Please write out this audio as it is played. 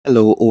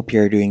Hello, hope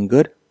you're doing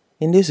good.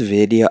 In this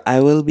video,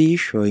 I will be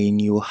showing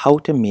you how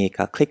to make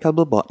a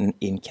clickable button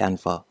in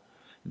Canva.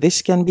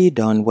 This can be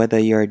done whether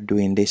you're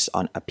doing this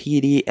on a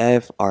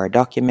PDF or a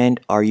document,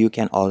 or you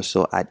can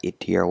also add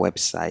it to your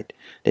website.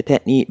 The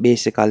technique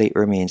basically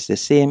remains the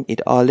same.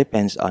 It all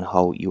depends on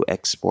how you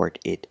export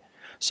it.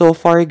 So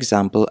for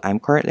example, I'm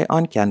currently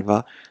on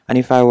Canva, and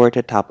if I were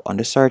to tap on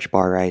the search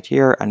bar right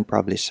here and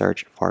probably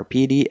search for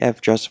PDF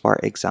just for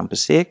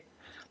example's sake,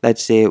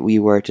 let's say we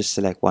were to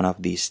select one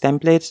of these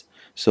templates.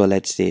 So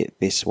let's say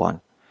this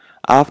one.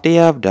 After you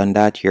have done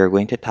that, you're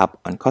going to tap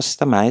on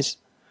customize.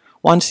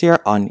 Once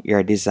you're on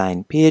your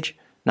design page,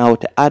 now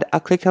to add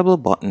a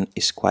clickable button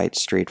is quite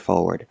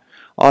straightforward.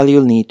 All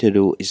you'll need to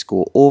do is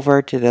go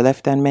over to the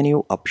left hand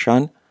menu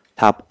option,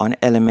 tap on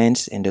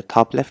elements in the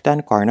top left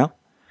hand corner.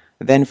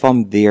 Then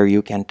from there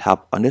you can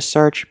tap on the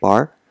search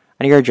bar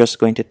and you're just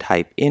going to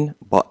type in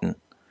button.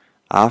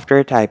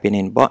 After typing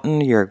in button,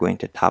 you're going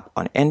to tap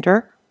on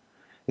enter.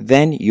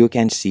 Then you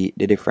can see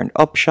the different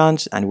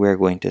options and we're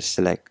going to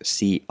select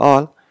see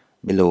all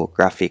below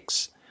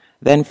graphics.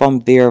 Then from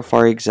there,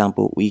 for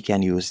example, we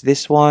can use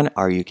this one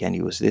or you can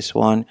use this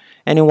one.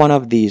 Any one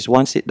of these.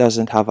 Once it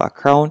doesn't have a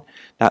crown,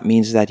 that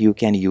means that you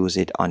can use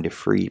it on the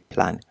free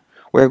plan.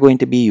 We're going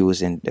to be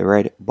using the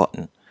red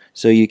button.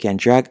 So you can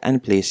drag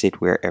and place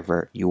it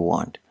wherever you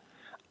want.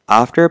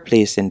 After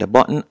placing the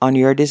button on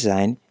your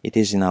design, it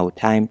is now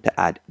time to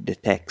add the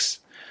text.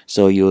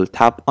 So you'll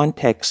tap on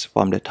text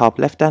from the top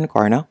left hand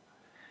corner.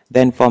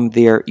 Then from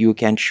there you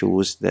can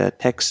choose the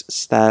text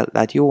style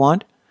that you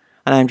want.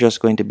 And I'm just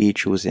going to be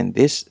choosing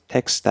this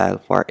text style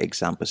for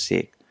example's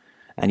sake.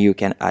 And you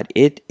can add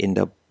it in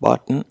the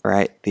button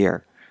right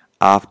there.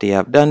 After you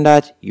have done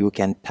that, you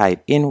can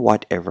type in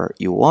whatever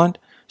you want.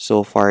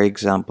 So for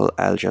example,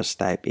 I'll just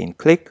type in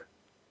click.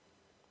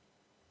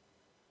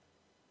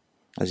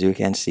 As you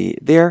can see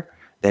there,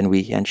 then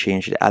we can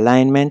change the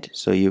alignment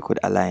so you could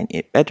align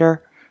it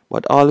better.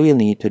 But all we'll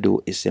need to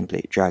do is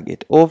simply drag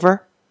it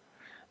over.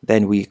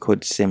 Then we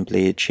could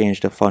simply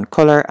change the font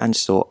color and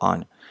so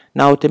on.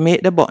 Now to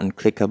make the button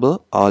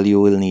clickable, all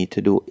you will need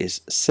to do is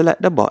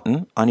select the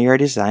button on your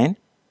design.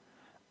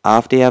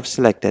 After you have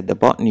selected the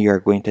button, you're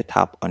going to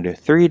tap on the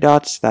three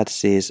dots that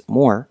says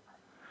more.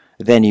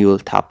 Then you will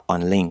tap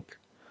on link.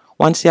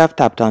 Once you have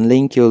tapped on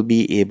link, you'll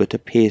be able to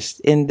paste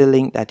in the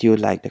link that you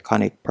would like to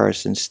connect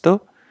persons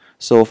to.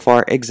 So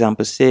for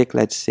example's sake,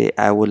 let's say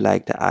I would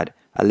like to add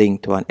a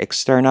link to an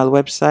external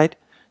website.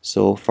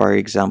 So for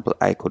example,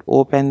 I could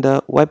open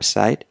the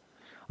website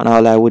and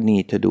all I would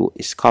need to do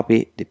is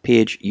copy the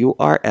page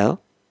URL.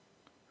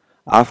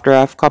 After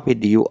I've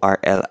copied the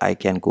URL, I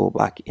can go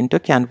back into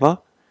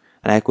Canva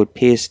and I could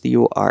paste the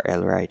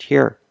URL right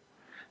here.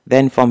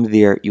 Then from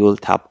there, you will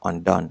tap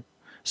on done.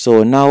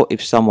 So now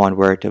if someone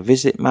were to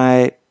visit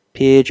my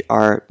page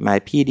or my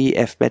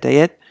PDF better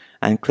yet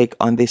and click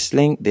on this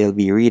link, they'll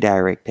be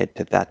redirected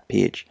to that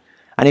page.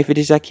 And if it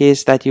is a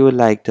case that you would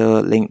like to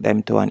link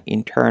them to an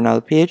internal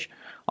page,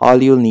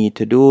 all you'll need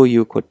to do,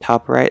 you could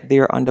tap right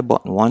there on the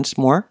button once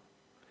more.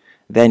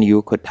 Then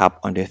you could tap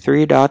on the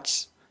three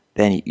dots.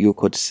 Then you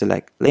could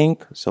select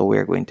link. So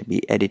we're going to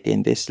be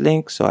editing this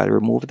link. So I'll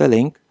remove the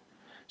link.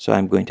 So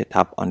I'm going to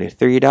tap on the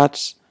three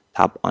dots,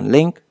 tap on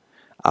link.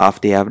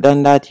 After you have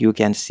done that, you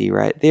can see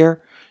right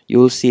there,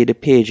 you'll see the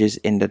pages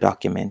in the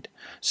document.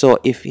 So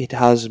if it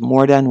has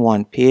more than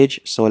one page,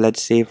 so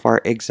let's say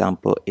for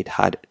example, it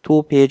had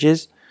 2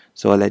 pages.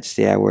 So let's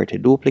say I were to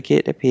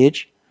duplicate the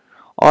page.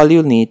 All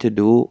you'll need to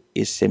do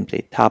is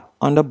simply tap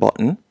on the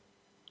button.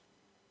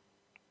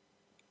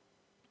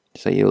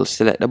 So you'll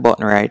select the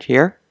button right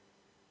here.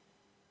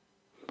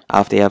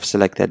 After you have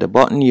selected the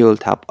button, you'll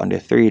tap on the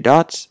 3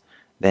 dots,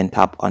 then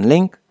tap on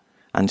link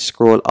and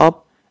scroll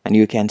up and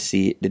you can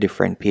see the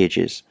different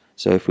pages.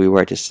 So if we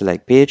were to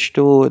select page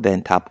 2,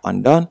 then tap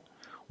on done.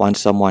 Once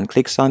someone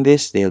clicks on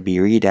this, they'll be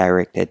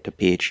redirected to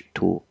page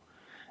 2.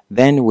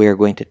 Then we're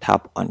going to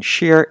tap on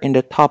share in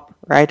the top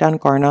right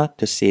hand corner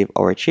to save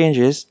our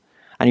changes.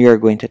 And you're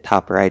going to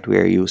tap right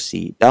where you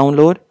see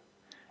download.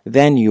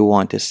 Then you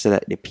want to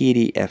select the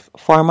PDF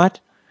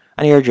format.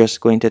 And you're just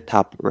going to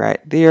tap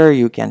right there.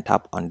 You can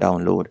tap on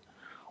download.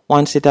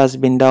 Once it has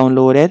been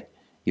downloaded,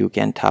 you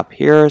can tap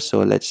here.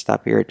 So let's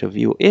tap here to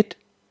view it.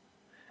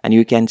 And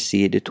you can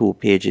see the 2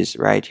 pages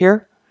right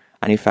here.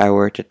 And if I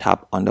were to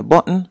tap on the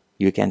button,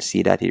 you can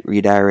see that it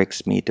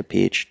redirects me to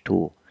page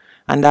 2.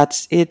 And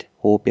that's it.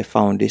 Hope you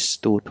found this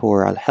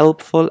tutorial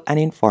helpful and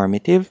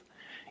informative.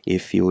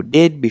 If you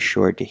did, be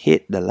sure to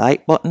hit the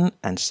like button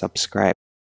and subscribe.